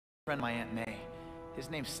friend, my Aunt May. His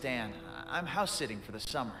name's Stan. I'm house sitting for the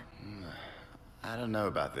summer. I don't know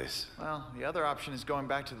about this. Well, the other option is going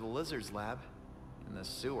back to the lizard's lab. In the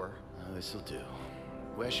sewer. Oh, this'll do.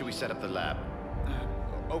 Where should we set up the lab?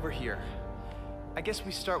 Over here. I guess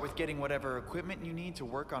we start with getting whatever equipment you need to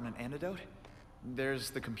work on an antidote. There's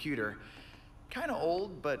the computer. Kinda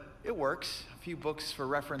old, but it works. A few books for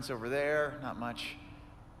reference over there, not much.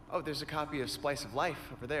 Oh, there's a copy of Splice of Life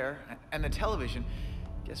over there. And the television.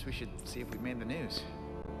 Guess we should see if we made the news.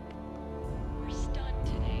 We're stunned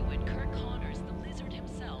today when Kurt Connors, the lizard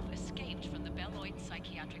himself, escaped from the Beloit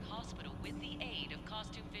Psychiatric Hospital with the aid of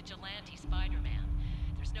costume vigilante Spiderman.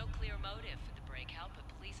 There's no clear motive for the breakout, but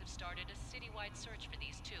police have started a citywide search for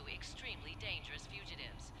these two extremely dangerous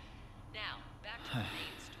fugitives. Now, back to the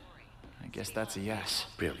main story. I guess that's a yes.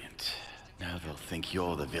 Brilliant. Now they'll think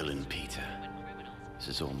you're the villain, Peter. This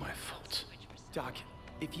is all my fault. Doc,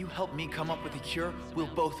 if you help me come up with a cure, we'll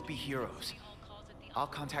both be heroes. I'll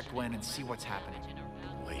contact Gwen and see what's happening.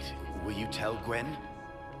 Wait, will you tell Gwen?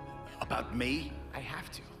 About me? I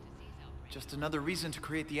have to. Just another reason to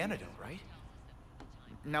create the antidote, right?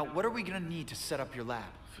 Now, what are we gonna need to set up your lab?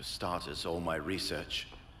 For starters, all my research.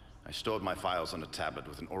 I stored my files on a tablet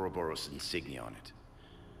with an Ouroboros insignia on it.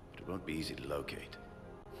 But it won't be easy to locate.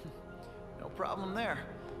 No problem there.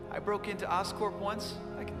 I broke into Oscorp once.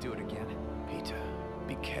 I can do it again. Peter,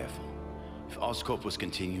 be careful. If Oscorp was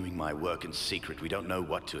continuing my work in secret, we don't know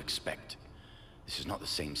what to expect. This is not the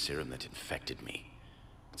same serum that infected me.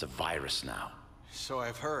 It's a virus now. So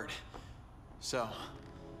I've heard. So,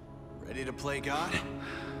 ready to play God?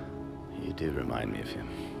 You do remind me of him.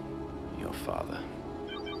 Your father.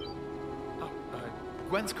 Oh,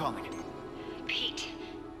 Gwen's calling. Pete.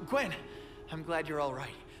 Gwen! I'm glad you're all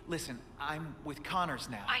right. Listen, I'm with Connors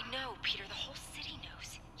now. I know, Peter. The whole city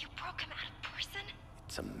knows. You broke him out of prison?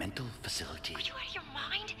 It's a mental facility. Are you out of your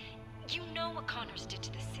mind? You know what Connors did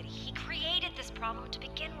to the city. He created this problem to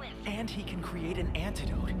begin with. And he can create an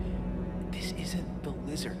antidote. This isn't the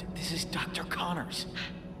lizard. This is Dr. Connors.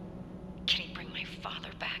 Can he bring my father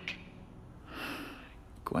back?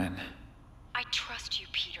 Gwen. I trust you,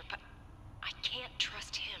 Peter, but I can't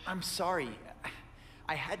trust him. I'm sorry.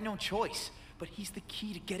 I had no choice, but he's the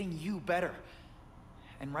key to getting you better.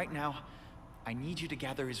 And right now, I need you to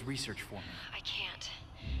gather his research for me. I can't.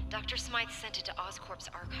 Dr. Smythe sent it to Oscorp's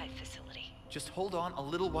archive facility. Just hold on a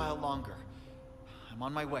little while longer. I'm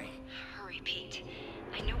on my way. Hurry, Pete.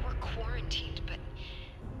 I know we're quarantined, but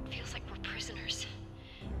it feels like we're prisoners.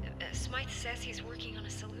 Smythe says he's working on a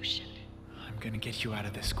solution. I'm gonna get you out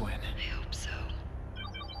of this, Gwen. I hope so.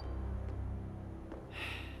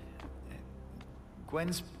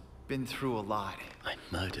 Gwen's been through a lot. I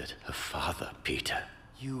murdered her father, Peter.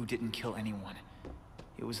 You didn't kill anyone.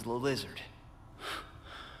 It was the lizard.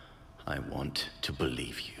 I want to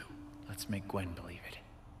believe you. Let's make Gwen believe it.